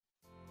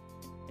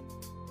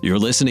You're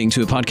listening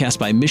to a podcast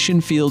by Mission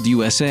Field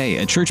USA,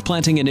 a church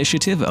planting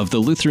initiative of the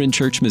Lutheran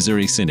Church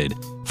Missouri Synod.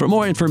 For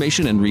more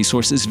information and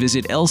resources,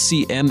 visit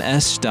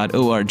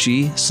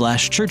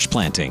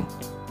lcms.org/churchplanting.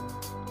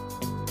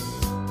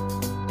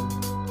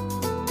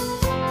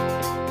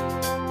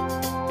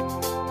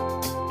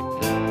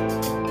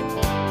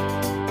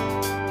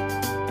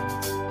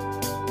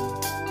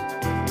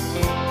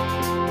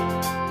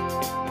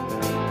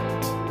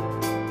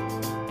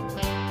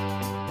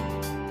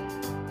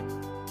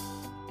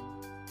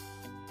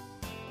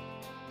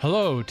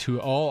 Hello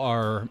to all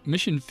our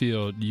Mission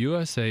Field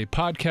USA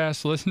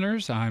podcast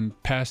listeners. I'm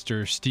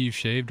Pastor Steve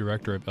Shave,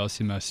 Director of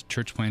LCMS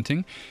Church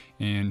Planting,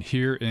 and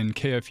here in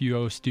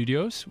KFUO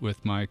studios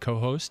with my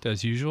co-host,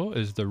 as usual,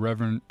 is the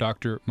Reverend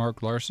Dr.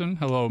 Mark Larson.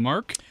 Hello,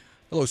 Mark.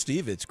 Hello,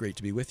 Steve. It's great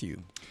to be with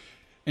you.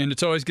 And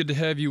it's always good to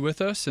have you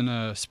with us in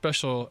a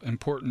special,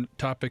 important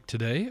topic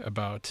today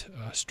about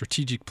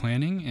strategic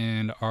planning.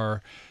 And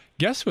our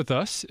guest with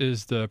us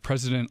is the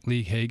President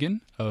Lee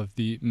Hagan of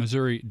the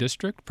Missouri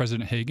District.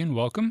 President Hagan,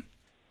 welcome.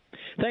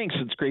 Thanks.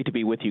 It's great to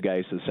be with you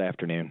guys this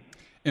afternoon.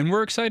 And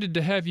we're excited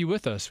to have you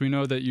with us. We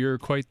know that you're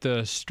quite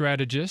the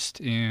strategist,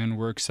 and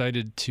we're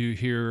excited to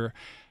hear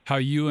how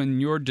you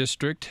and your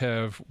district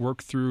have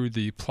worked through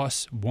the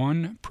Plus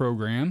One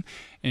program.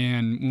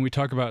 And when we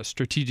talk about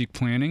strategic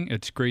planning,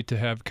 it's great to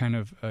have kind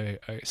of a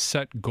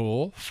set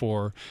goal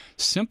for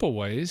simple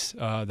ways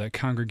that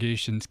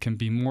congregations can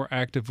be more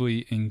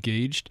actively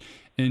engaged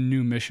in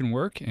new mission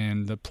work.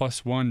 And the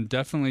Plus One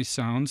definitely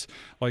sounds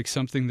like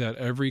something that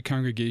every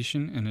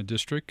congregation in a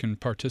district can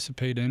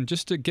participate in,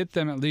 just to get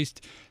them at least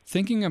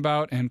thinking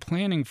about and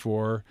planning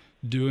for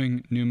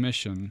doing new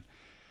mission.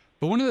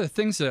 But one of the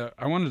things that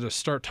I wanted to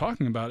start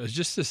talking about is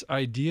just this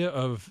idea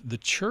of the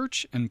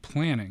church and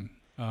planning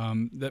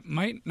that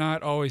might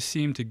not always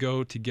seem to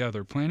go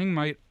together. Planning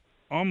might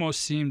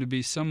almost seem to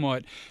be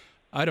somewhat,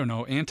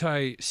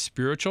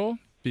 anti-spiritual,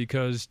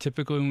 because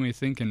typically when we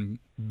think in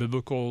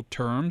biblical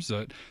terms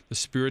that the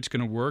Spirit's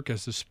going to work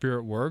as the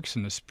Spirit works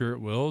and the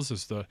Spirit wills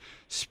as the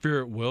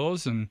Spirit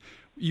wills. And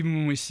even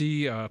when we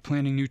see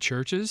planning new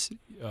churches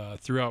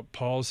throughout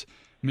Paul's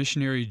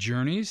missionary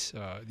journeys,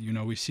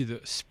 we see the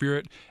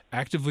Spirit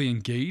actively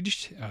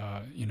engaged,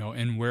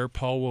 in where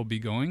Paul will be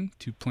going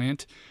to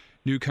plant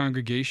new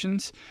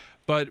congregations.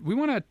 But we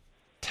want to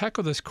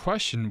tackle this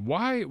question: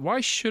 why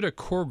should a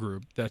core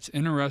group that's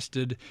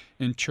interested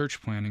in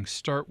church planning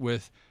start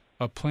with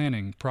a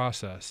planning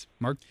process?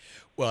 Mark?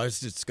 Well, I was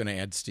just going to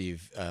add,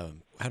 Steve,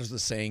 how does the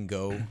saying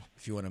go?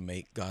 If you want to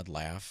make God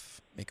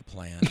laugh, make a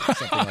plan,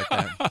 something like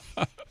that.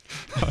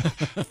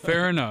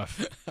 Fair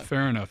enough.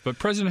 But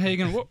President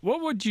Hagan,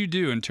 what would you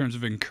do in terms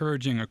of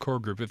encouraging a core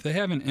group? If they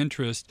have an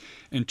interest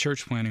in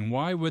church planning,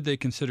 why would they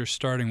consider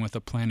starting with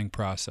a planning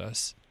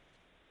process?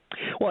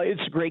 Well,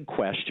 it's a great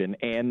question,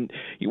 and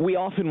we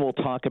often will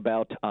talk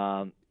about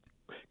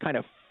kind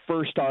of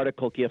first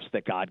article gifts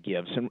that God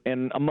gives.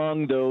 And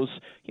among those,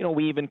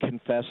 we even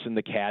confess in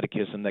the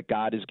catechism that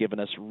God has given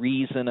us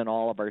reason in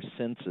all of our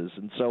senses.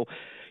 And so,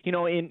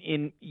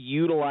 in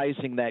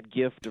utilizing that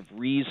gift of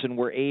reason,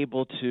 we're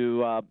able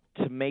to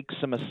make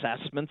some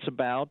assessments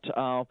about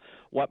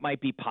what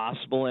might be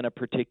possible in a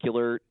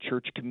particular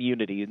church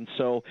community. And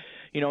so,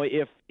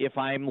 if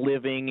I'm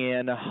living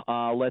in,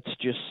 let's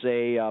just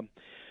say,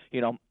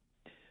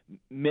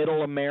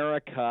 Middle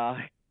America,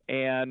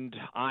 and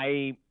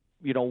I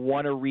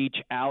want to reach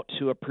out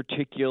to a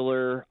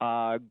particular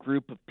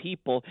group of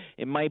people,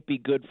 it might be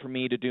good for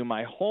me to do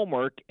my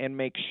homework and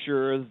make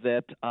sure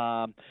that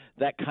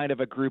that kind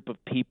of a group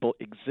of people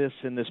exists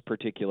in this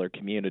particular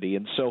community.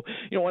 And so,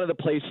 one of the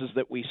places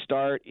that we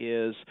start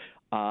is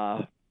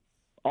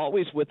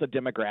always with a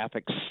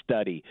demographic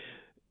study.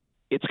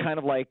 It's kind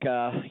of like,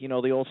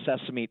 the old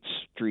Sesame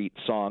Street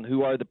song,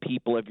 who are the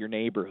people of your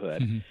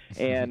neighborhood? Mm-hmm.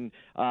 And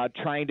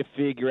trying to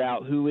figure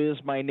out who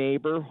is my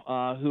neighbor,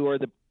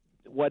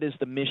 what is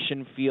the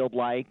mission field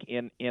like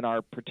in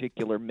our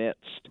particular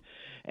midst.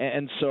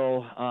 And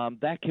so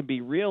that can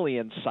be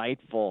really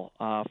insightful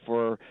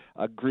for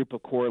a group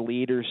of core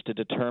leaders to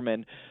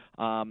determine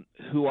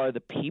who are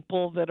the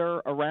people that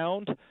are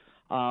around,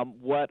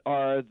 what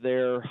are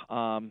their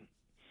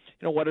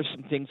what are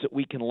some things that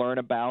we can learn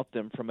about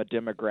them from a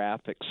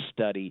demographic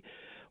study?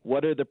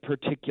 What are the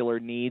particular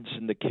needs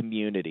in the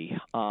community?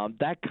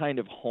 That kind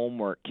of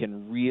homework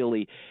can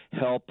really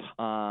help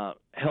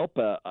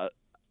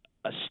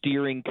a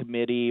steering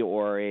committee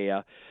or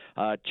a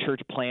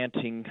church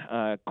planting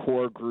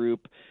core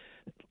group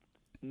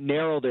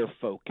narrow their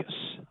focus.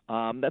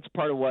 That's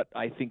part of what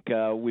I think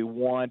we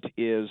want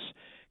is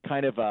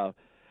kind of a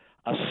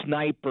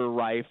sniper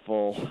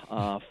rifle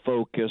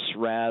focus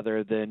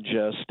rather than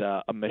just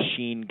a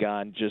machine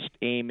gun, just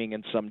aiming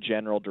in some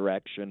general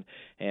direction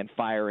and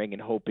firing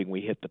and hoping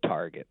we hit the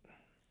target.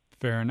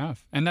 Fair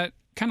enough. And that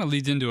kind of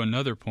leads into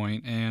another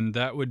point, and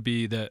that would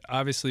be that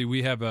obviously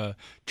we have a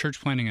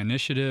church planting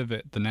initiative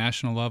at the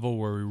national level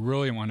where we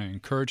really want to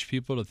encourage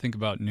people to think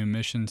about new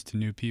missions to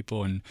new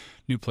people and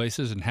new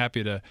places, and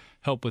happy to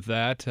help with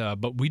that.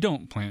 But we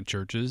don't plant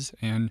churches,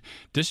 and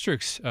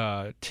districts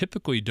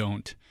typically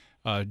don't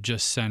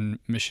just send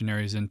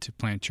missionaries in to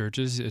plant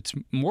churches. It's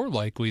more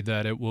likely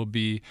that it will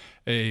be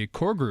a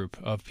core group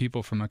of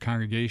people from a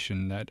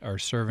congregation that are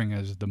serving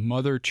as the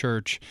mother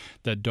church,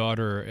 that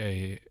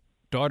daughter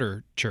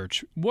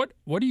church. What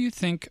do you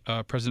think,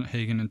 President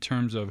Hagin, in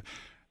terms of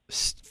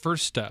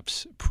first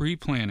steps,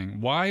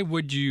 pre-planning? Why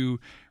would you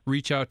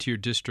reach out to your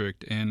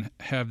district and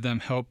have them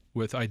help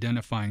with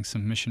identifying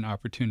some mission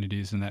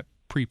opportunities in that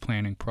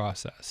pre-planning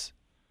process?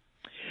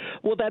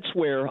 Well, that's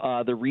where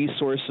the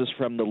resources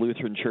from the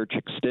Lutheran Church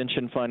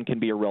Extension Fund can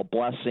be a real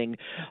blessing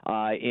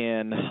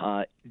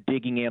in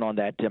digging in on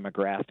that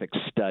demographic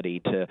study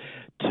to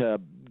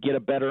get a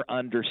better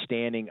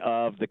understanding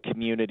of the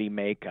community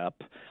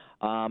makeup.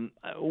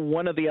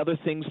 One of the other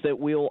things that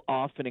we'll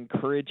often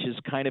encourage is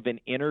kind of an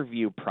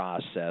interview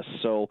process.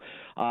 So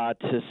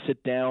to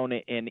sit down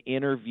and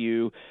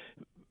interview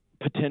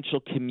potential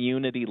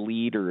community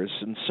leaders.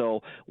 And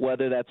so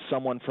whether that's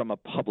someone from a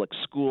public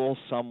school,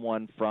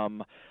 someone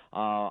from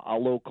a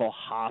local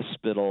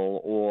hospital,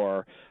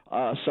 or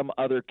some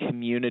other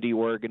community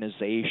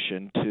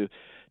organization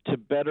to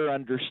better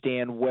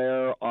understand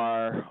what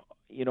are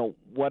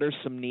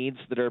some needs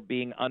that are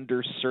being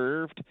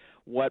underserved,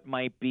 what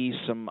might be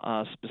some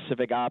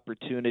specific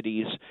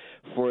opportunities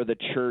for the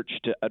church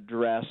to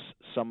address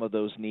some of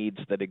those needs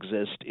that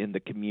exist in the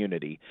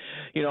community.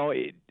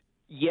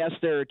 Yes,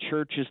 there are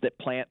churches that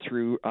plant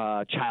through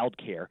child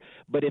care,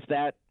 but if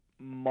that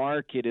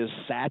market is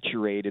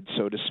saturated,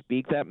 so to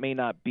speak, that may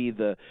not be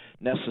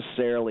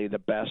necessarily the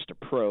best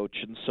approach.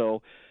 And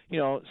so,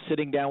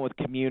 sitting down with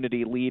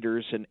community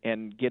leaders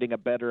and getting a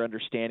better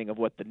understanding of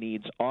what the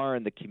needs are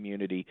in the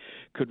community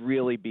could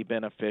really be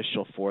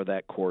beneficial for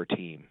that core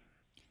team.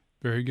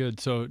 Very good.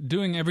 So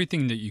doing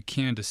everything that you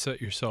can to set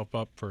yourself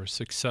up for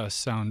success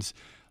sounds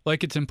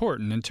like it's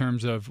important in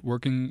terms of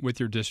working with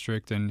your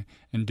district and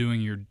doing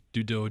your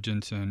due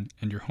diligence and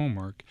your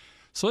homework.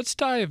 So let's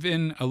dive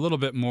in a little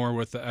bit more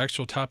with the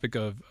actual topic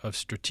of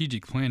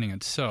strategic planning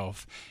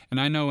itself. And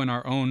I know in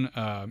our own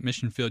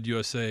Mission Field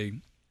USA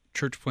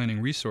church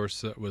planning resource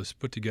that was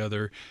put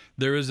together,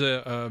 there is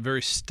a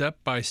very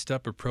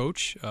step-by-step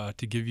approach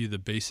to give you the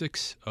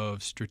basics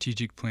of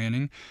strategic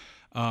planning.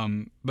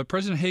 But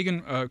President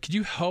Hagin, could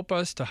you help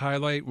us to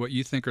highlight what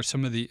you think are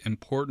some of the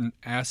important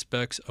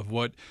aspects of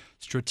what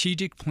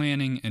strategic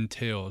planning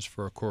entails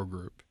for a core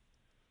group?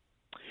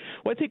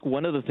 Well, I think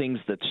one of the things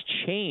that's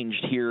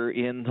changed here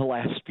in the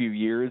last few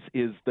years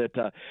is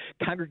that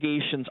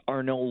congregations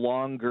are no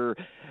longer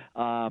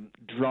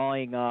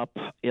drawing up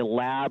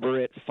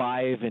elaborate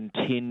 5- and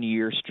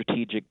 10-year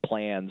strategic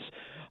plans.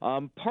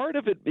 Part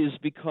of it is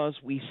because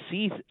we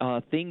see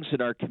things in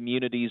our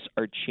communities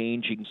are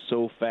changing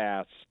so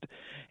fast,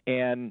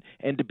 and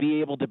to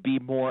be able to be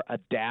more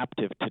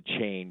adaptive to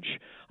change.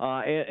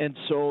 And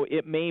so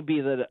it may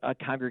be that a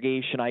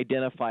congregation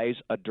identifies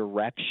a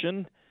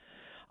direction,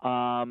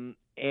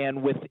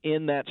 and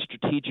within that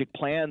strategic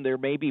plan, there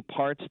may be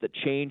parts that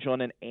change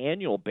on an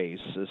annual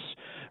basis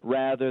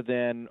rather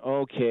than,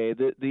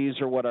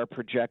 these are what our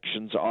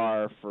projections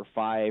are for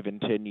 5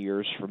 and 10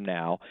 years from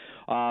now.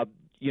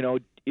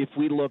 If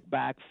we look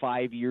back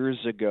 5 years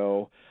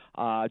ago,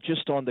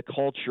 just on the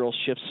cultural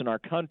shifts in our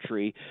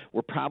country,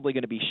 we're probably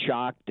going to be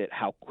shocked at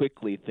how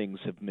quickly things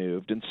have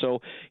moved. And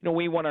so,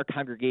 we want our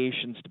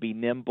congregations to be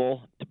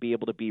nimble, to be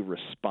able to be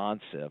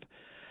responsive.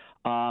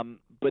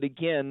 But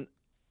again,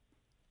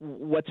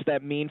 what's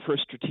that mean for a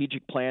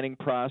strategic planning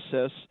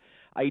process?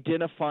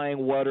 Identifying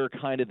what are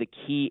kind of the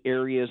key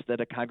areas that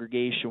a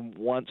congregation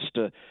wants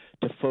to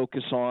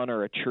focus on,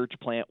 or a church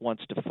plant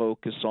wants to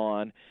focus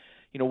on.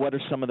 What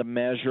are some of the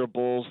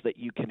measurables that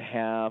you can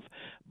have?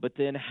 But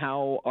then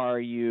how are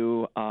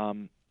you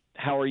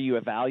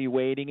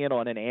evaluating it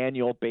on an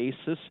annual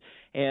basis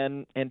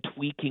and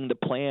tweaking the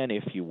plan,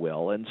 if you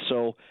will? And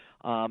so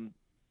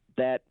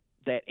that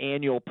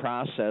annual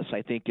process,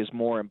 I think, is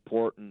more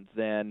important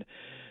than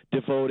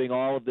devoting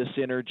all of this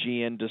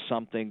energy into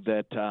something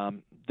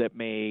that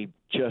may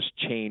just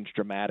change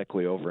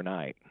dramatically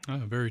overnight.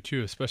 Very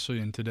true, especially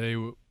in today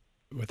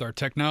with our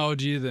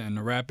technology and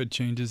the rapid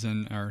changes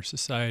in our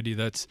society.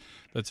 That's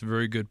a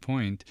very good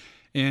point.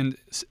 And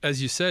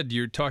as you said,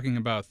 you're talking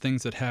about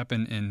things that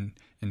happen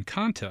in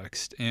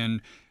context.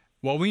 And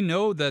while we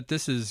know that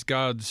this is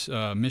God's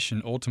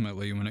mission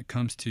ultimately when it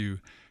comes to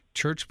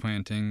church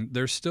planting,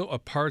 there's still a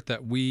part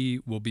that we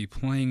will be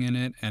playing in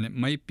it, and it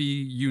might be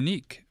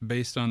unique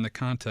based on the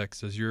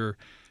context as you're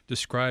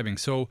describing.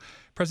 So,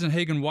 President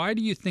Hagin, why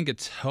do you think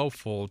it's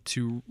helpful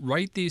to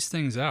write these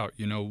things out?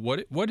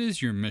 What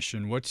is your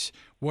mission?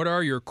 What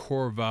are your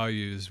core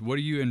values? What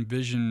do you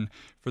envision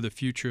for the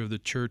future of the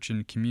church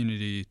and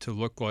community to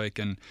look like,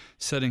 and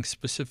setting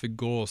specific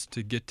goals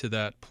to get to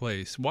that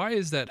place? Why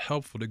is that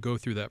helpful to go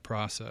through that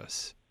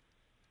process?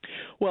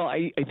 Well,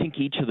 I think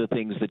each of the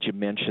things that you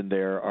mentioned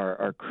there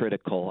are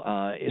critical.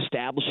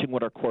 Establishing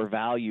what our core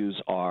values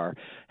are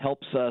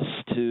helps us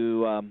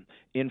to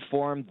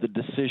inform the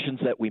decisions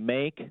that we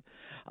make.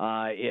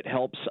 It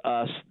helps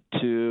us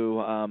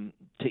to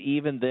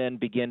even then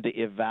begin to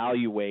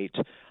evaluate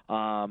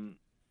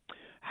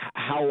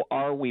how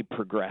are we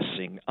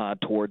progressing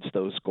towards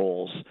those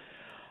goals?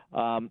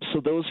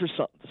 So those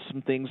are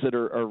some things that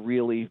are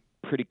really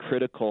pretty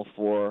critical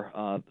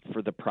for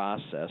the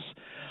process.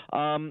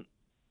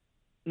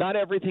 Not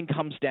everything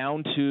comes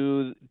down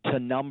to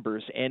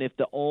numbers, and if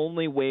the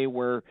only way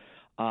we're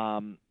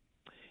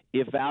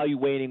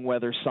evaluating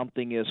whether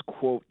something is,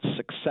 quote,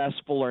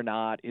 successful or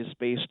not is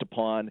based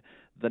upon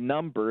the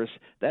numbers,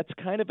 that's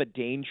kind of a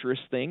dangerous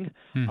thing.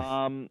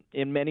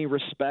 In many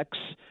respects,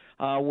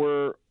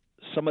 where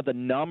some of the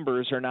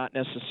numbers are not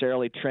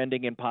necessarily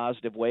trending in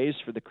positive ways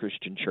for the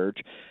Christian church,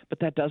 but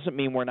that doesn't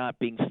mean we're not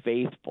being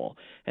faithful.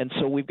 And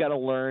so we've got to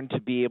learn to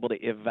be able to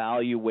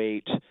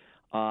evaluate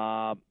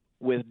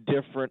with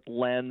different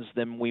lens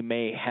than we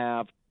may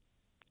have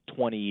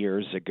 20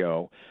 years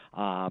ago,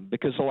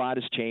 because a lot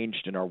has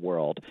changed in our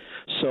world.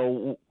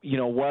 So,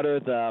 what are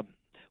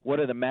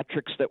the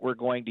metrics that we're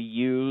going to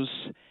use,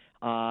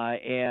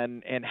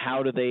 and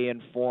how do they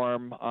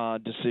inform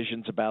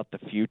decisions about the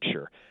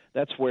future?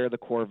 That's where the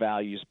core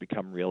values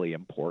become really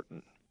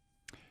important.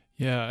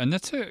 Yeah, and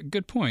that's a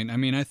good point. I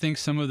mean, I think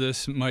some of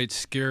this might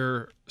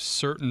scare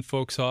certain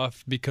folks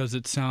off because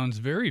it sounds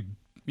very,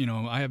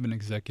 I have an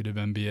executive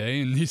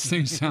MBA, and these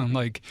things sound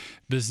like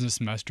business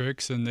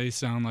metrics, and they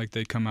sound like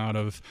they come out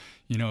of,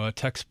 a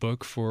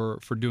textbook for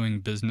doing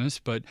business.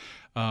 But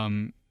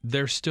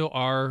there still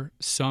are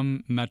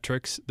some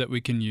metrics that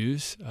we can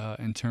use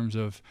in terms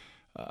of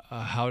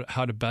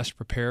how to best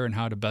prepare and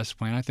how to best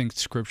plan. I think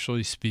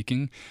scripturally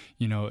speaking,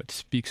 it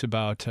speaks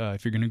about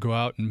if you're going to go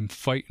out and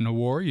fight in a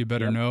war, you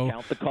better know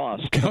count the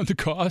cost. Count the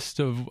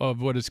cost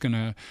of what it's going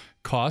to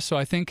cost. So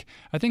I think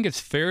it's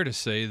fair to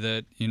say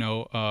that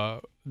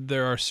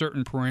there are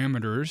certain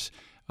parameters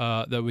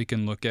that we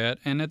can look at,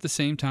 and at the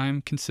same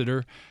time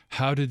consider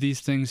how do these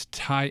things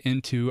tie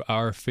into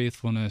our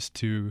faithfulness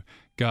to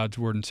God's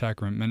Word and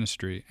Sacrament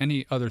ministry.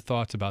 Any other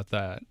thoughts about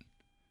that?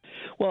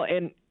 Well,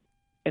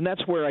 and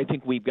that's where I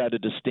think we've got to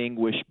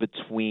distinguish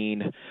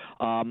between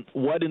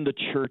what in the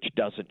church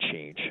doesn't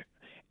change,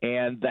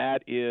 and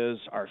that is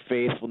our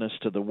faithfulness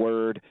to the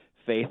Word,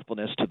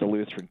 faithfulness to the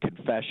Lutheran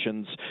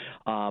confessions.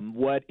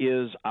 What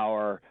is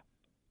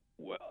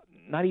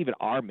not even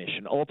our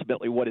mission,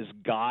 ultimately what is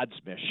God's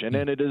mission,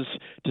 and it is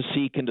to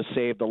seek and to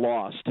save the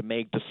lost, to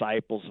make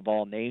disciples of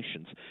all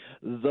nations.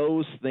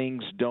 Those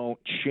things don't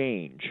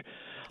change.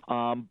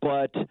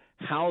 But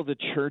how the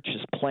church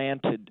has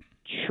planted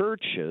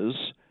churches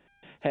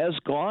has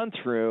gone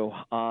through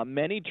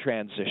many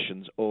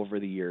transitions over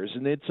the years,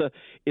 and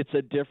it's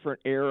a different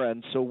era,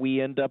 and so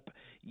we end up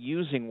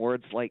using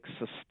words like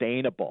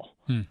sustainable,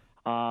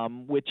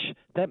 which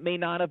that may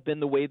not have been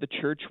the way the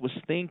church was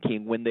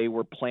thinking when they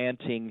were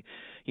planting,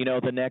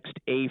 the next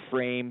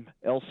A-frame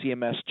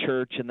LCMS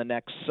church in the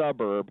next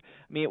suburb.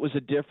 I mean, it was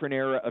a different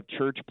era of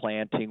church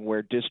planting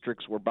where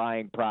districts were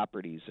buying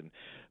properties and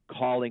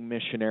calling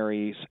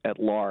missionaries at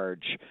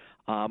large.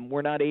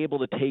 We're not able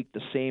to take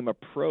the same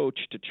approach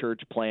to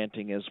church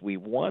planting as we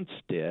once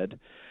did.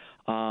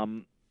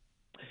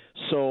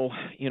 So,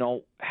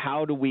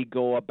 how do we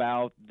go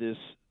about this,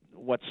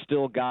 what's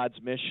still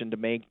God's mission to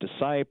make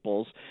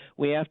disciples?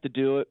 We have to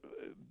do it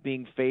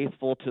being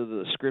faithful to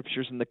the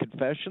Scriptures and the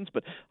confessions,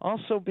 but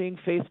also being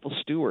faithful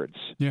stewards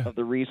of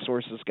the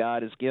resources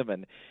God has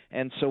given.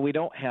 And so we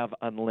don't have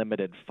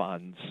unlimited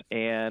funds,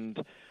 and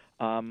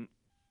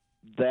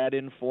that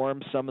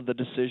informs some of the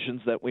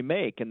decisions that we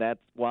make. And that,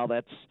 while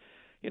that's,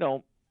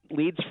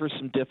 leads for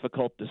some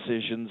difficult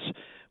decisions,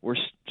 we're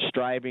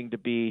striving to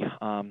be,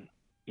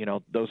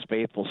 those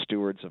faithful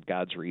stewards of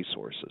God's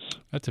resources.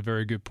 That's a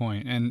very good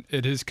point. And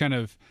it is kind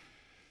of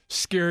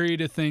scary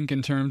to think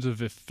in terms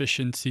of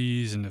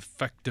efficiencies and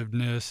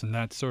effectiveness and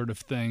that sort of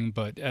thing.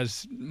 But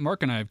as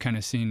Mark and I have kind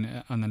of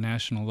seen on the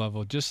national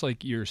level, just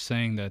like you're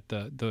saying that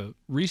the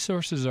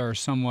resources are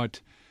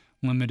somewhat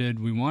limited,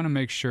 we want to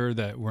make sure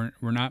that we're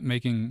not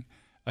making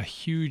a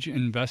huge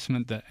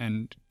investment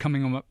and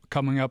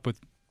coming up with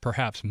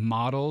perhaps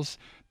models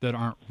that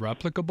aren't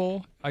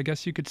replicable, I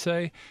guess you could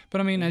say. But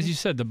I mean, as you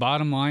said, the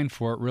bottom line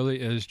for it really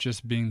is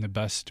just being the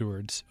best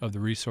stewards of the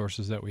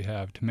resources that we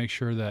have to make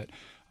sure that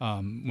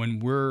when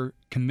we're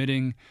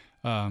committing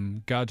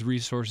God's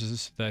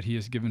resources that He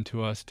has given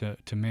to us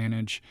to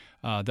manage,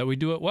 that we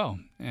do it well.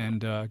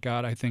 And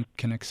God, I think,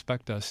 can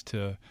expect us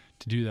to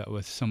do that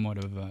with somewhat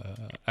of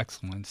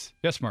excellence.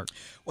 Yes, Mark?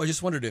 Well, I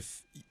just wondered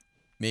if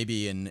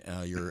maybe in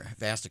your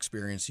vast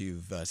experience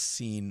you've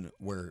seen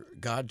where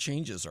God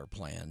changes our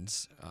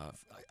plans.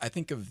 I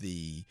think of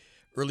the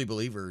early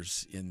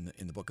believers in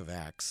the book of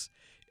Acts.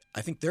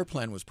 I think their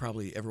plan was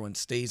probably everyone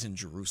stays in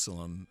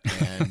Jerusalem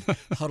and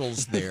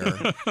huddles there.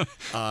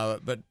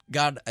 But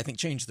God, I think,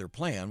 changed their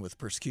plan with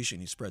persecution.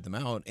 He spread them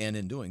out, and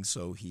in doing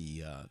so,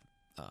 He,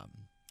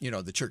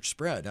 the church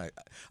spread. I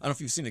don't know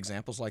if you've seen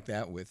examples like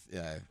that with,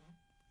 in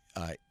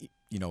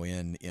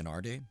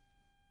our day.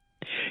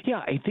 Yeah,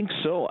 I think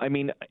so. I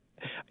mean,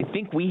 I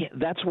think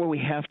that's where we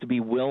have to be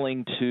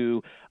willing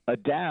to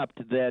adapt,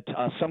 that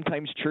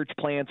sometimes church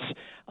plants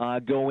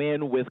go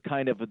in with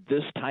kind of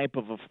this type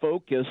of a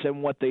focus,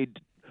 and what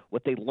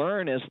what they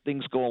learn as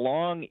things go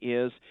along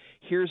is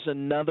here's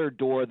another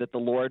door that the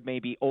Lord may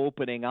be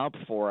opening up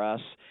for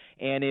us.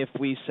 And if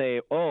we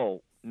say,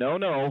 oh,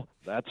 no,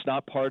 that's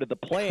not part of the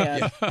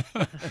plan,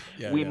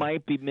 we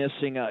might be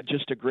missing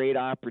just a great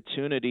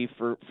opportunity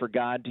for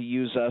God to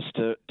use us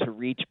to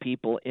reach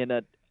people in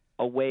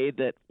a way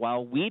that,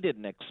 while we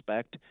didn't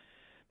expect,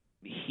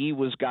 He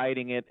was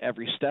guiding it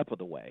every step of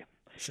the way.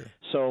 Sure.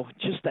 So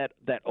just that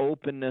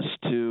openness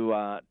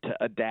to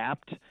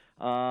adapt,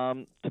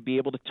 to be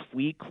able to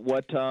tweak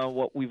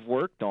what we've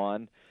worked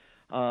on,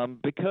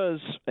 because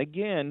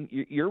again,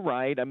 you're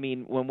right. I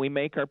mean, when we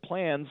make our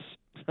plans,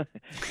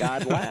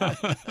 God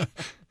laughs.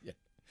 Yeah.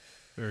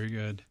 Very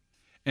good.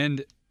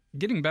 And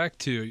getting back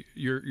to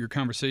your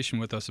conversation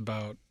with us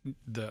about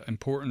the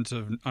importance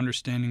of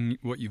understanding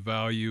what you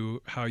value,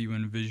 how you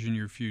envision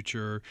your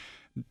future,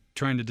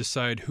 trying to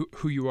decide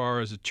who you are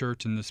as a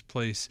church in this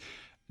place.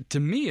 To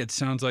me, it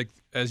sounds like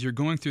as you're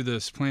going through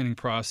this planning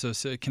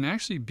process, it can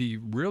actually be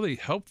really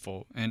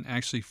helpful in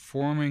actually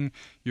forming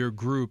your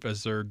group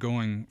as they're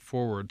going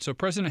forward. So,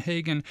 President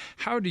Hagin,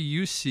 how do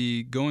you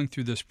see going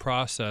through this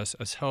process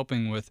as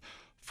helping with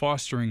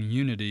fostering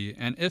unity?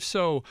 And if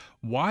so,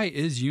 why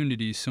is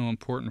unity so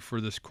important for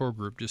this core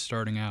group just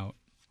starting out?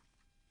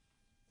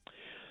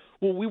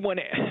 Well,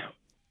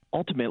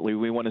 ultimately,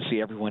 we want to see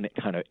everyone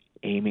kind of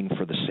aiming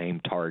for the same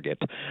target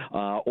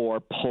or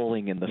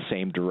pulling in the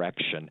same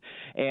direction.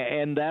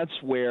 And that's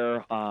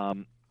where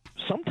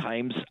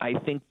sometimes I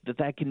think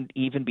that can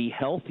even be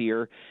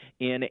healthier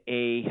in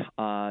a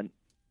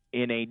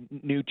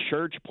new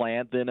church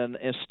plant than an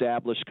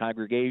established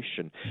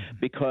congregation,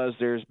 because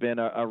there's been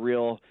a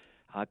real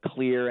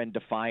clear and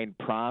defined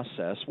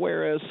process,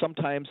 whereas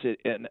sometimes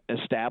an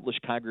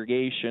established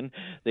congregation,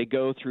 they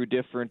go through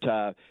different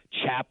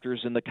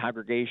chapters in the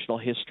congregational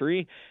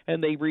history,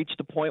 and they reach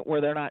the point where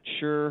they're not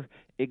sure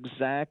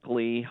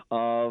exactly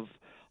of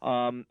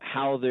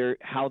how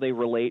they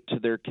relate to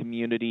their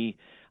community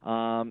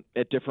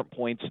at different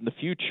points in the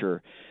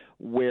future.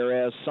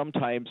 Whereas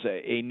sometimes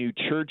a new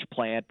church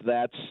plant,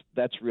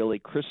 that's really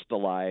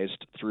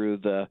crystallized through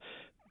the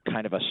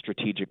kind of a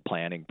strategic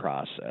planning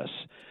process.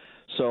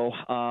 So,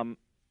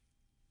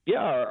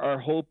 our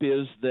hope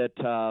is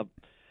that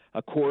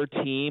a core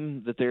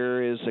team, that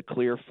there is a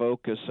clear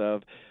focus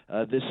of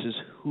this is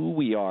who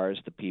we are as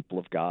the people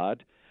of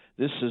God.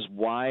 This is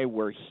why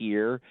we're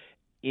here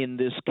in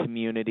this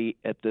community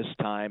at this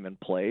time and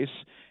place.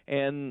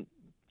 And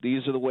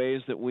these are the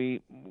ways that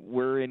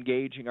we're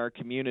engaging our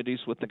communities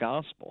with the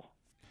gospel.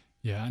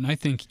 Yeah, and I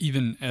think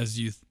even as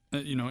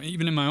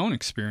even in my own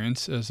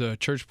experience as a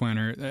church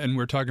planner, and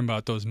we're talking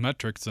about those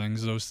metric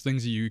things, those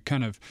things that you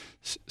kind of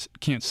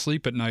can't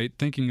sleep at night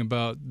thinking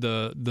about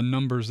the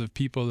numbers of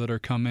people that are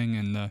coming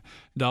and the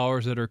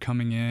dollars that are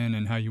coming in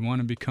and how you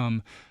want to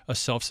become a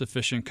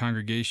self-sufficient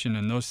congregation,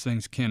 and those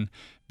things can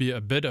be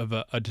a bit of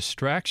a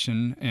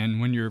distraction. And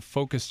when you're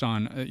focused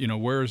on,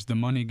 where's the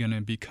money going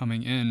to be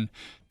coming in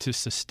to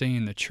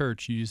sustain the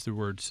church, you used the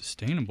word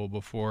sustainable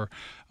before.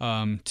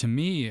 To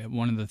me,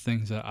 one of the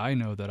things that I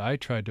know that I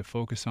tried to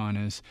focus on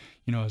is,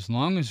 as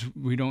long as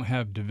we don't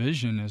have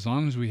division, as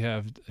long as we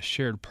have a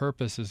shared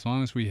purpose, as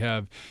long as we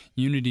have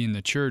unity in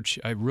the church,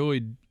 I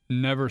really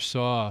never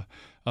saw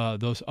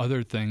those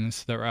other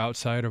things that are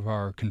outside of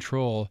our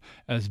control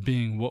as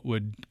being what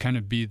would kind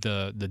of be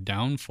the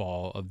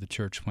downfall of the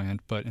church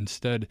plant. But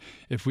instead,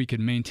 if we could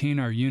maintain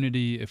our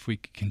unity, if we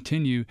could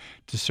continue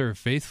to serve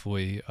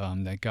faithfully,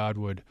 that God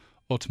would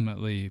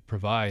ultimately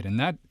provide. And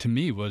that, to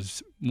me,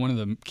 was one of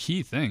the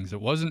key things.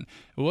 It wasn't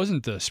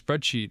the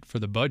spreadsheet for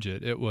the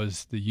budget. It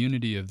was the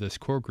unity of this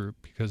core group,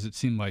 because it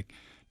seemed like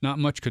not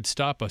much could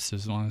stop us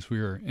as long as we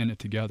were in it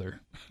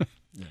together.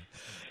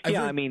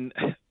 I mean,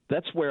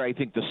 that's where I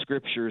think the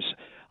scriptures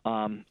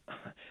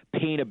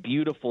paint a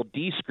beautiful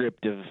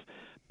descriptive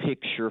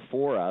picture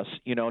for us,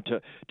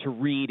 to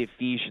read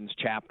Ephesians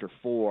chapter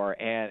 4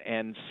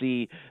 and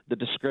see the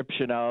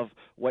description of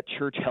what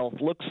church health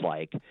looks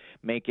like.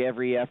 Make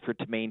every effort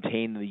to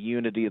maintain the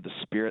unity of the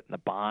Spirit and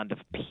the bond of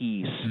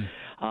peace.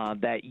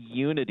 That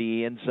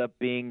unity ends up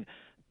being,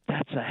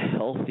 that's a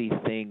healthy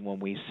thing when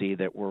we see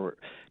that we're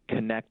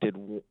connected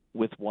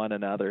with one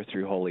another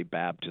through holy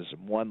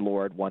baptism. One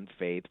Lord, one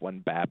faith, one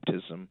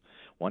baptism,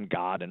 one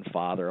God and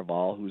Father of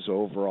all, who's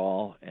over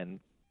all and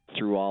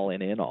through all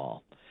and in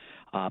all.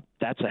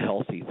 That's a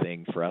healthy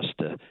thing for us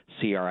to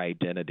see our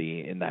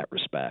identity in that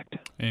respect.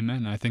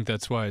 Amen. I think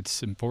that's why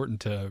it's important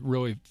to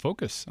really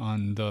focus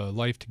on the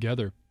life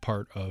together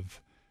part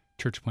of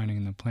church planning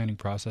and the planning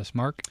process.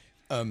 Mark?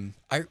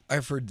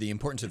 I've heard the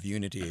importance of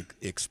unity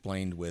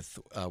explained with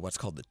what's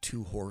called the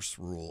two-horse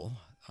rule.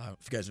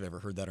 If you guys have ever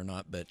heard that or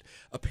not, but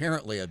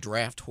apparently a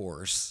draft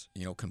horse,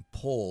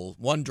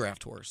 one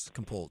draft horse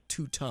can pull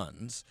 2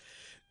 tons,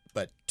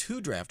 but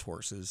 2 draft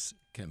horses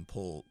can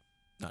pull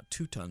not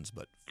 2 tons,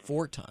 but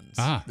 4 tons.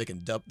 They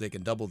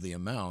can double the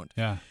amount.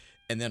 Yeah.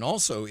 And then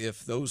also,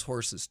 if those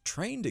horses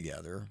train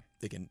together,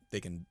 they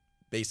can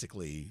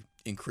basically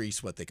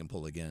increase what they can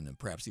pull again and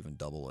perhaps even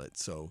double it.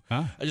 So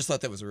Ah. I just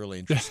thought that was a really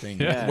interesting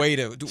Yeah. way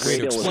to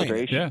explain it.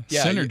 illustration.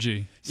 Yeah,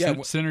 synergy. Yeah,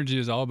 Synergy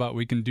is all about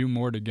we can do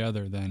more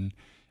together than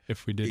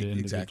if we did it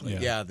individually.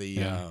 Exactly.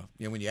 Yeah.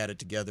 When you add it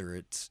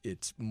together,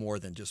 it's more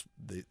than just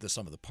the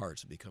sum of the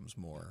parts. It becomes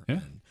more.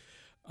 Yeah.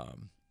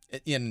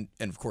 And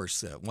of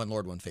course, one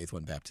Lord, one faith,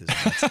 one baptism.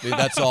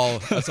 That's all.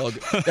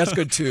 That's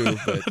good too.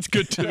 But That's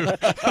good too.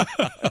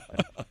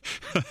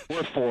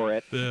 We're for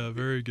it. Yeah,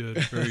 very good,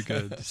 very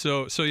good.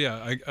 So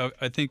yeah,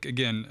 I think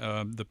again,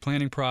 the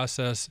planning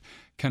process,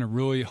 kind of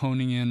really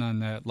honing in on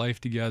that life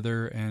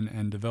together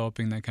and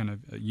developing that kind of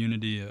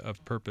unity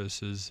of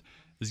purpose is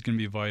going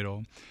to be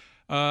vital.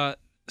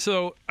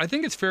 So I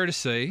think it's fair to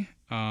say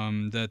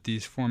that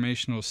these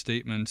formational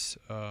statements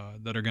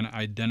that are going to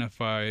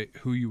identify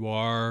who you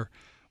are,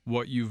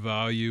 what you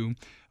value.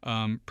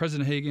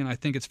 President Hagin, I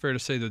think it's fair to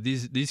say that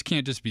these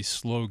can't just be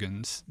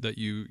slogans that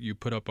you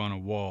put up on a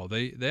wall.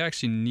 They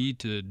actually need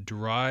to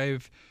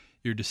drive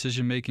your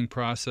decision-making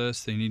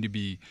process. They need to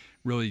be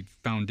really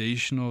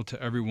foundational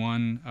to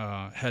everyone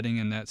heading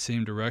in that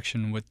same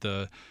direction with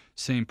the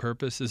same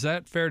purpose. Is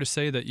that fair to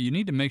say that you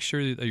need to make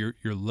sure that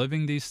you're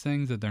living these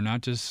things, that they're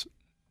not just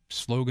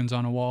slogans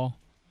on a wall?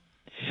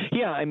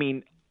 Yeah, I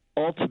mean,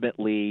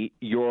 ultimately,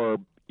 your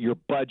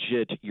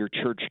budget, your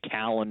church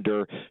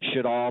calendar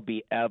should all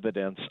be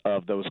evidence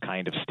of those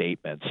kind of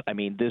statements. I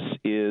mean, this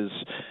is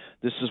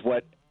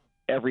what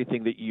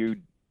everything that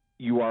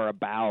you are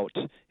about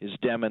is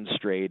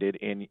demonstrated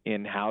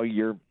in how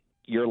your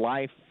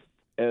life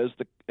as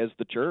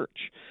the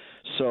church.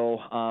 So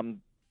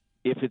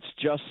if it's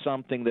just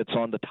something that's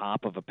on the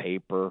top of a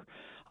paper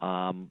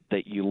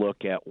that you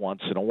look at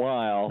once in a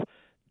while,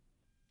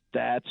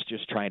 that's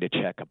just trying to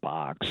check a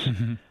box.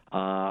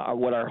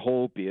 What our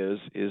hope is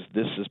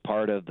this is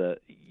part of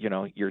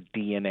your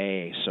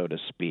DNA, so to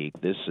speak.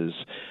 This is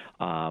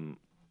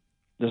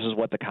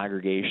what the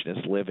congregation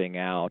is living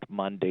out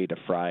Monday to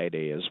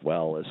Friday as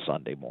well as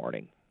Sunday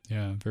morning.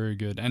 Yeah, very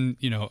good. And,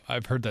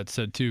 I've heard that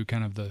said too,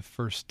 kind of the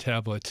first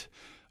tablet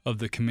of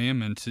the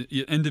commandments.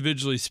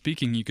 Individually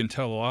speaking, you can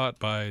tell a lot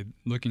by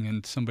looking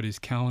in somebody's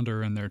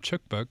calendar and their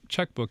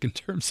checkbook in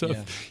terms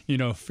of,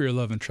 fear,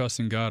 love, and trust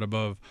in God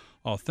above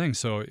all things.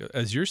 So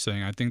as you're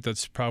saying, I think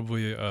that's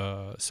probably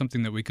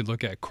something that we could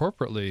look at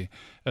corporately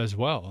as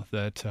well,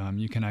 that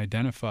you can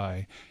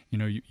identify,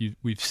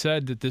 we've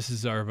said that this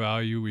is our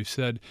value. We've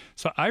said,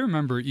 so I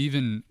remember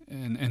even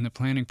in the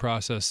planning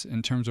process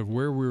in terms of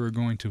where we were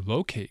going to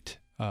locate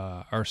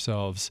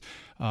ourselves,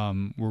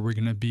 where we're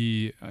going to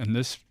be in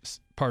this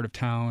part of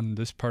town,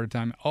 this part of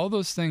time, all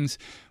those things,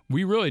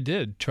 we really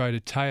did try to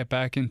tie it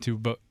back into,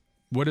 but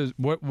what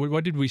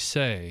did we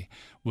say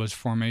was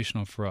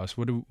formational for us?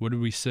 What did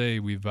we say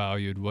we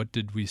valued? What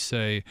did we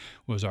say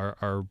was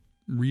our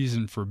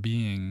reason for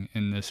being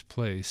in this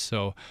place?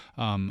 So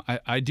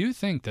I do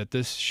think that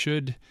this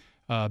should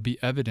be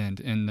evident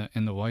in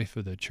the life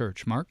of the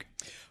church. Mark?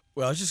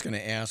 Well, I was just going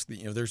to ask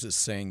that, there's this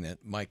saying that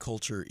my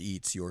culture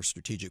eats your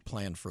strategic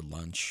plan for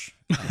lunch.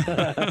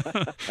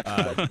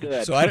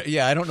 Good. So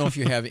I don't know if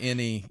you have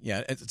any.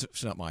 Yeah,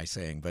 it's not my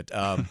saying, but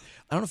I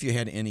don't know if you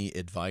had any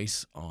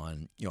advice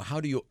on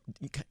how do you,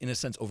 in a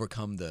sense,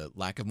 overcome the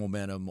lack of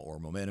momentum or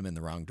momentum in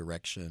the wrong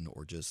direction,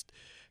 or just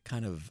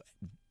kind of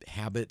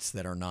habits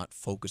that are not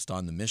focused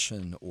on the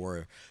mission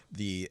or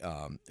the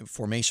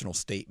formational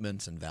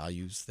statements and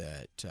values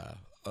that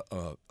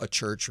a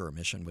church or a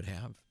mission would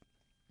have.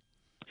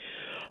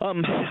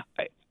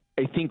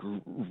 I think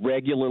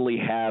regularly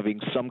having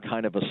some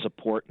kind of a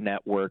support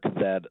network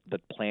that the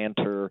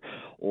planter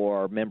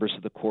or members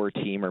of the core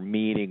team are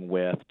meeting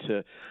with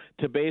to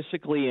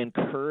basically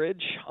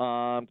encourage,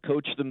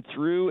 coach them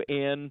through,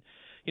 and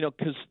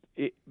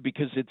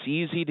because it's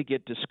easy to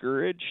get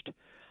discouraged,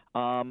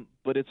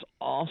 but it's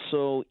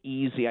also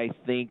easy, I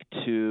think,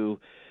 to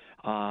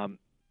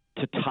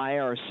tie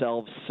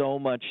ourselves so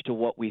much to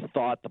what we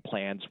thought the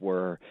plans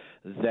were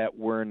that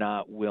we're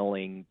not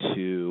willing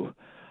to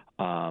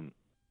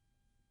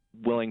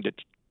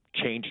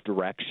change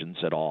directions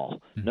at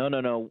all.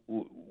 No.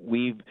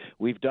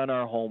 We've done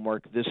our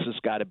homework. This has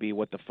got to be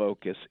what the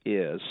focus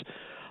is.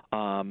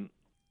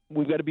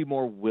 We've got to be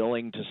more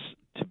willing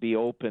to be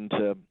open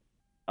to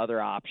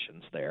other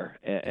options there,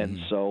 and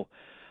so.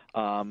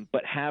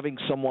 But having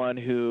someone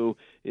who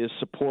is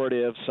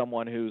supportive,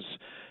 someone who's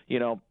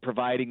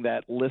providing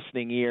that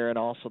listening ear and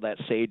also that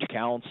sage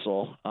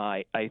counsel,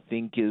 I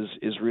think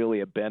is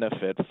really a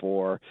benefit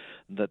for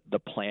the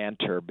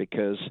planter,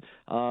 because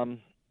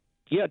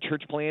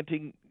church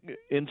planting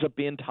ends up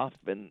being tough,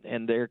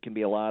 and there can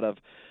be a lot of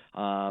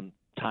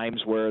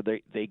times where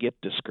they get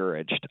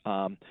discouraged.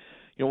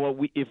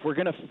 If we're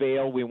going to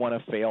fail, we want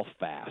to fail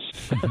fast.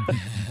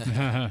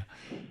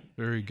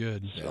 Very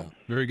good. Yeah.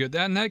 Very good.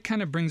 And that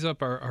kind of brings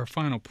up our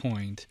final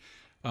point.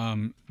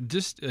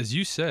 Just as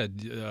you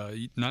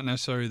said, not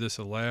necessarily this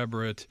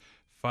elaborate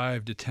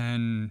 5 to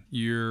 10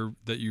 year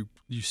that you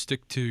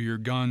stick to your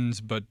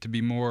guns, but to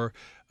be more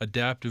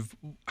adaptive.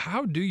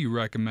 How do you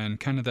recommend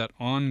kind of that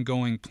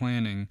ongoing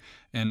planning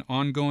and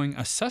ongoing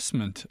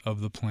assessment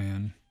of the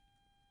plan?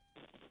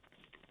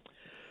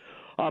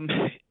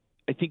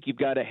 I think you've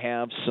got to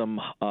have some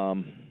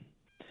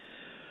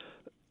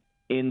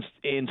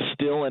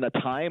instill in a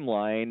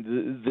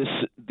timeline.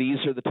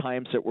 These are the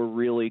times that we're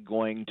really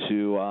going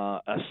to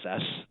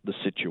assess the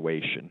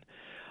situation,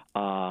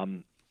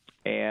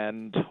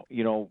 and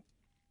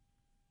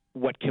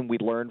what can we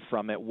learn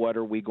from it? What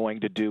are we going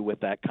to do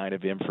with that kind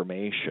of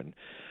information?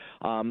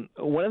 One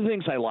of the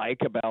things I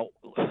like about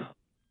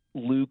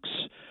Luke's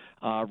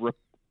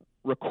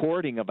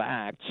recording of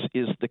Acts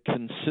is the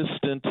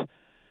consistent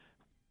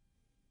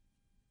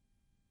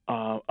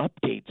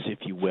updates, if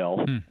you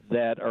will,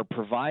 that are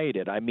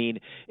provided. I mean,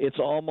 it's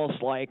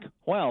almost like,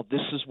 well,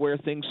 this is where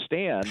things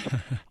stand.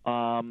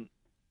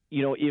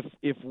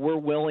 If we're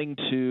willing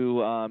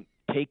to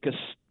take a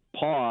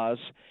pause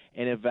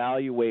and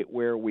evaluate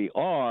where we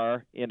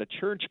are in a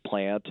church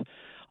plant,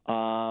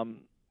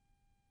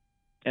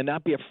 and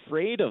not be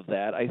afraid of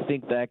that, I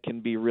think that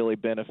can be really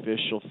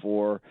beneficial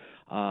for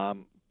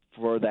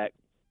that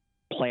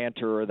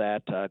planter or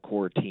that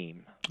core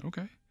team.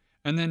 Okay.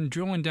 And then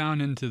drilling down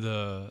into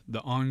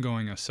the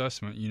ongoing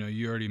assessment,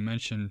 you already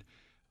mentioned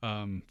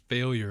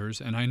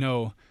failures, and I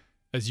know,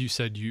 as you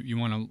said, you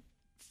want to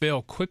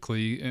fail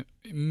quickly,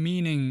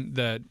 meaning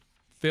that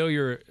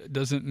failure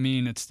doesn't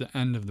mean it's the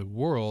end of the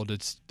world.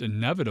 It's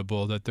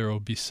inevitable that there will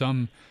be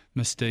some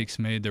mistakes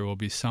made. There will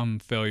be some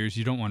failures.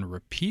 You don't want to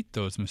repeat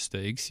those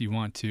mistakes. You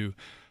want to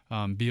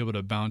be able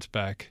to bounce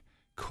back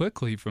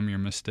quickly from your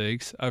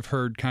mistakes. I've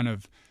heard kind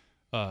of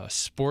a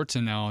sports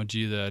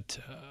analogy that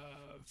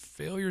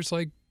failure's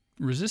like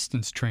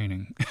resistance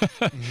training.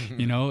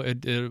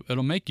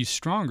 It'll make you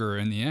stronger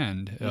in the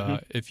end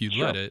if you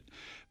let it.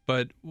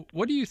 But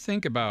what do you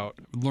think about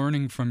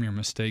learning from your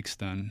mistakes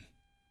then?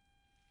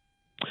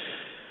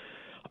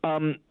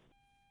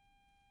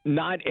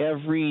 Not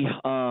everything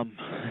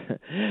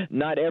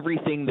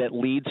that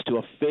leads to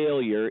a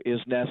failure is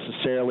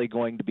necessarily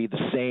going to be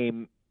the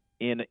same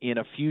in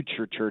a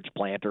future church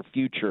plant or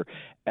future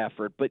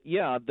effort. But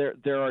yeah,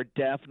 there are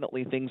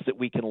definitely things that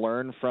we can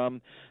learn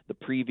from the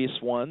previous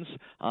ones.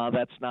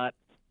 It's not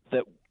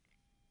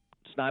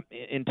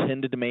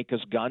intended to make us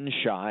gun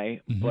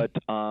shy, but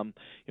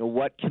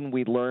what can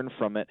we learn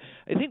from it?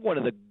 I think one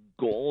of the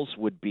goals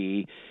would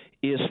be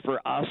is for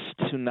us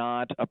to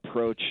not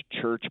approach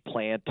church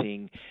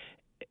planting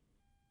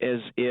as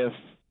if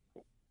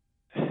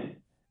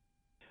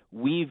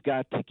we've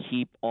got to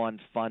keep on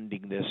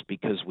funding this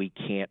because we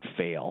can't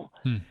fail.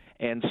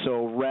 And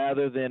so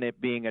rather than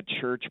it being a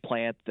church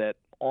plant that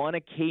on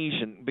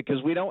occasion,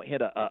 because we don't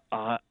hit a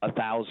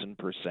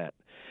 1,000%.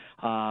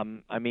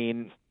 I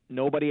mean,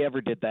 nobody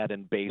ever did that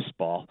in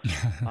baseball.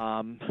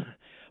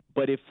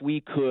 But if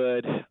we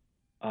could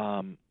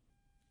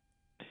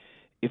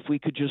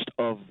just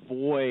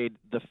avoid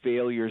the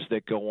failures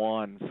that go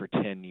on for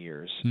 10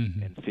 years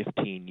and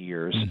 15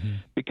 years,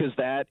 because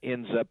that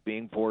ends up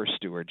being poor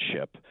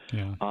stewardship.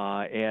 Yeah.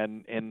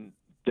 And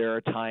there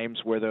are times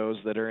where those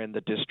that are in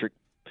the district,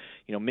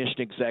 mission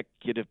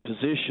executive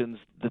positions,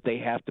 that they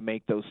have to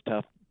make those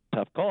tough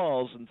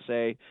calls and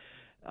say,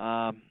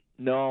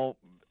 no,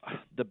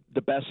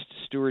 the best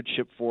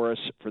stewardship for us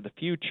for the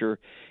future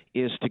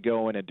is to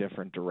go in a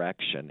different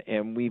direction.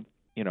 And we've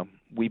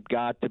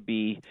got to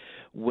be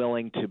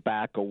willing to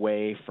back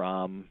away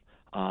from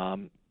a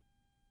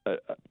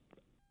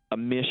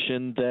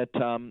mission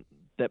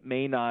that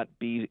may not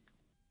be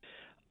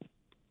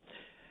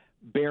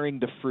bearing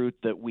the fruit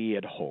that we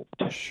had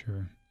hoped.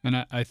 Sure.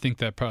 And I think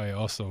that probably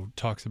also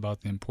talks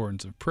about the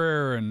importance of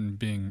prayer and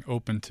being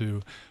open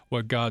to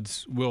what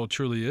God's will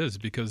truly is,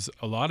 because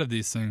a lot of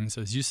these things,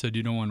 as you said,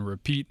 you don't want to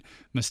repeat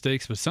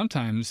mistakes, but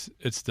sometimes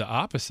it's the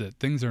opposite.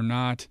 Things are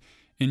not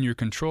in your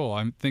control.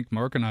 I think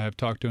Mark and I have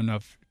talked to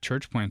enough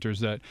church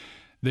planters that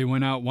they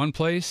went out one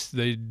place,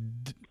 they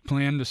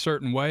planned a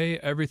certain way,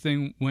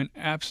 everything went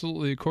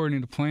absolutely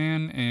according to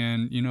plan,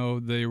 and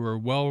they were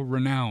well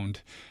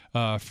renowned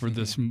for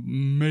this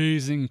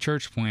amazing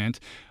church plant,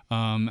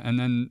 and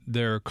then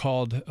they're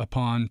called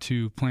upon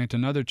to plant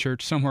another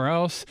church somewhere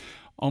else,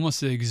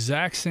 almost the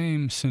exact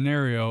same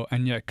scenario,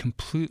 and yet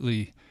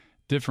completely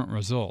different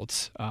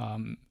results.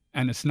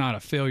 And it's not a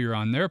failure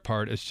on their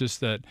part. It's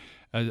just that,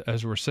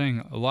 as we're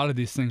saying, a lot of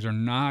these things are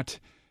not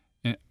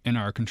in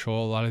our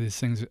control. A lot of these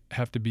things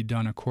have to be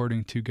done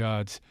according to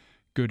God's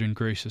good and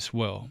gracious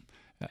will.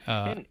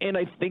 And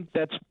I think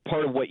that's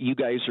part of what you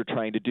guys are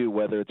trying to do,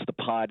 whether it's the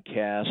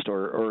podcast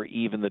or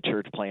even the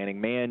church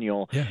planning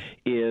manual,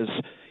 is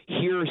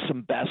here are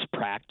some best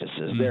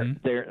practices.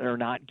 They're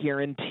not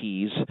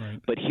guarantees,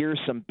 right, but here's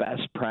some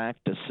best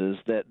practices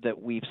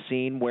that we've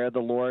seen where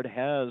the Lord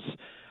has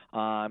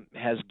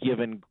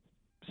given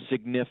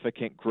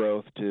significant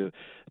growth to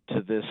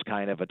this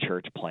kind of a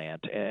church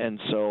plant. And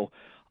so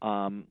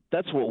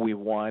that's what we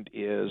want,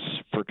 is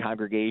for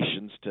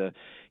congregations to,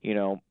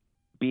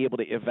 be able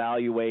to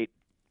evaluate,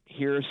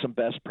 here are some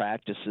best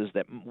practices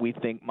that we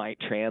think might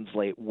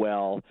translate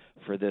well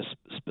for this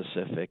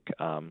specific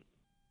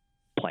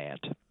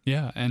plant.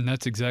 Yeah, and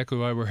that's exactly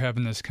why we're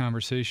having this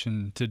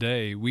conversation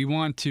today. We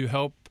want to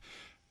help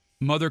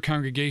mother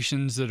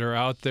congregations that are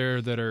out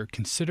there that are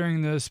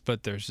considering this,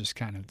 but there's just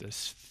kind of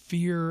this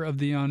fear of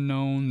the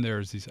unknown.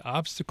 There's these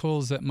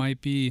obstacles that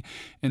might be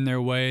in their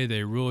way.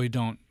 They really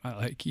don't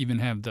even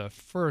have the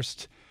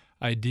first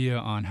idea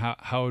on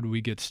how do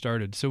we get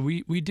started. So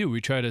we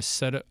try to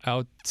set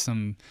out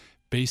some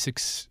basic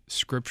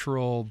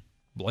scriptural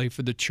life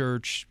of the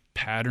church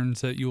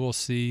patterns that you will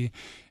see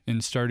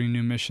in starting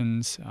new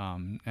missions.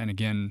 And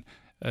again,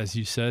 as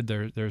you said,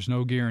 there's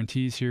no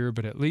guarantees here,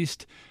 but at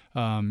least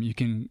you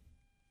can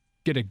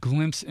get a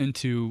glimpse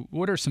into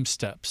what are some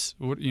steps.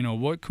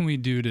 What can we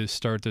do to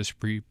start this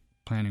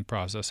pre-planning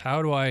process?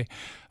 How do I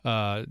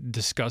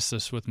discuss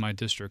this with my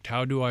district?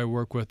 How do I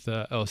work with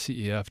the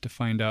LCEF to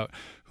find out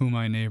who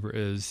my neighbor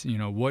is?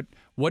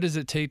 What does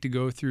it take to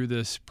go through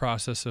this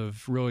process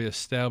of really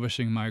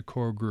establishing my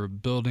core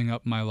group, building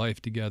up my life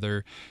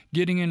together,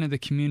 getting into the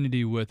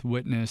community with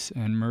witness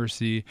and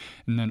mercy,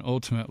 and then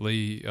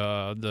ultimately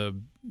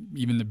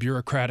even the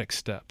bureaucratic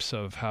steps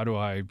of how do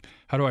I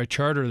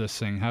charter this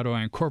thing? How do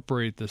I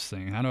incorporate this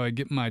thing? How do I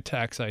get my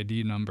tax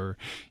ID number?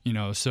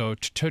 So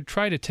to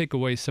try to take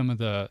away some of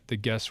the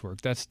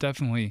guesswork, that's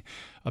definitely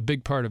a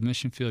big part of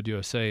Mission Field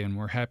USA, and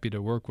we're happy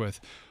to work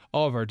with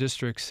all of our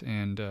districts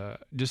and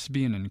just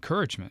be an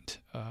encouragement,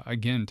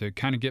 again, to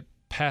kind of get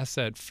past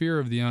that fear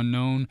of the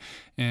unknown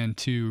and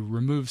to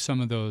remove some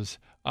of those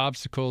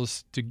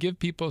obstacles, to give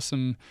people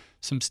some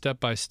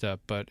step-by-step,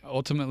 but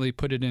ultimately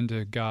put it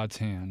into God's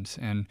hands.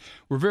 And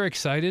we're very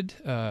excited,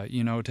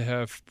 to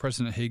have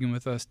President Hagan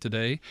with us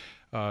today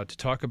to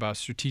talk about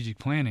strategic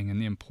planning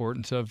and the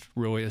importance of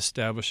really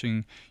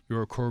establishing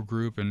your core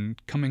group and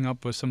coming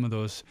up with some of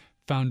those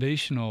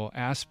foundational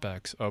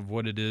aspects of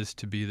what it is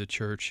to be the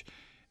church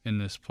in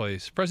this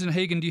place. President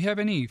Hagan, do you have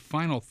any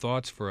final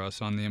thoughts for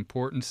us on the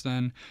importance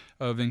then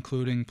of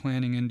including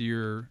planning into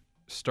your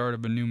start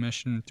of a new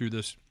mission through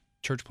this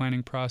church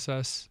planning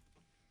process?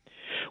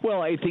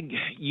 Well, I think,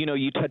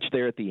 you touched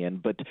there at the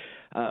end, but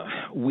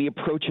we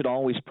approach it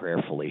always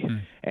prayerfully.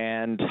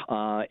 And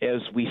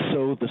as we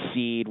sow the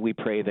seed, we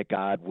pray that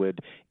God would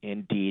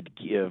indeed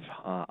give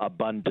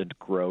abundant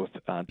growth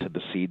to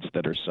the seeds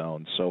that are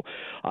sown. So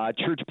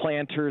church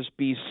planters,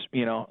 be,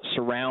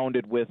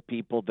 surrounded with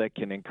people that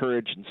can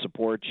encourage and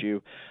support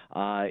you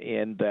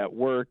in that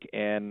work.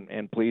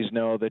 And please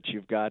know that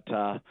you've got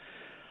a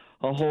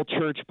whole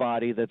church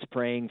body that's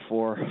praying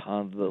for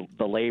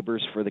the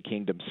labors for the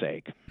kingdom's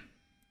sake.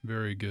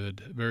 Very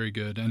good, very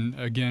good. And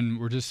again,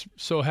 we're just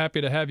so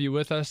happy to have you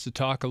with us to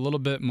talk a little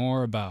bit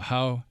more about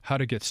how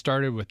to get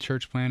started with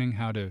church planning,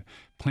 how to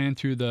plan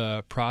through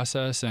the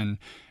process, and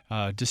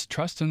just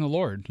trust in the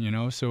Lord,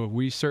 So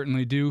we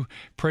certainly do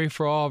pray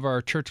for all of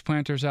our church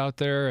planters out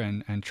there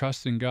and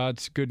trust in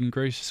God's good and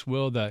gracious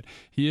will that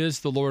He is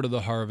the Lord of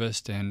the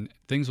harvest and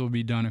things will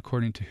be done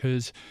according to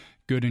His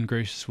good and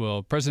gracious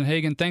will. President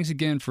Hagan, thanks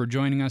again for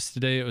joining us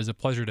today. It was a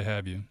pleasure to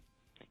have you.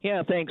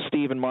 Yeah, thanks,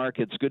 Steve and Mark.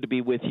 It's good to be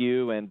with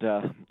you, and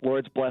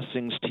Lord's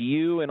blessings to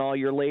you and all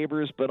your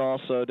labors, but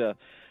also to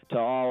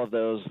all of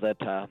those that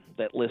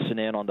listen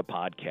in on the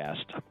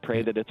podcast. I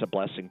pray that it's a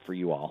blessing for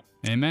you all.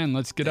 Amen.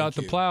 Let's get out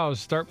the plows,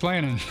 start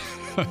planning.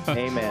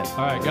 Amen.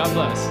 All right, God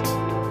bless.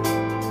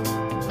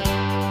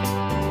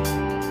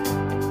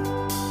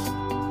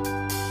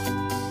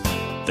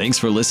 Thanks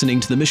for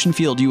listening to the Mission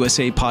Field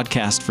USA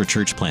podcast for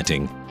church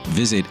planting.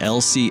 Visit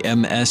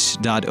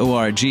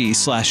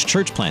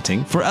lcms.org/church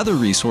planting for other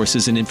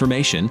resources and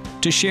information,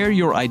 to share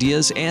your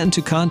ideas and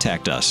to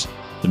contact us.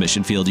 The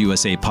Mission Field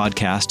USA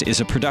podcast is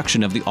a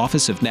production of the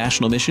Office of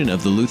National Mission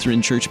of the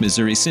Lutheran Church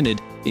Missouri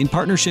Synod in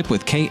partnership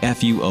with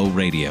KFUO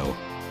Radio.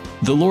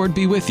 The Lord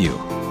be with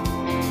you.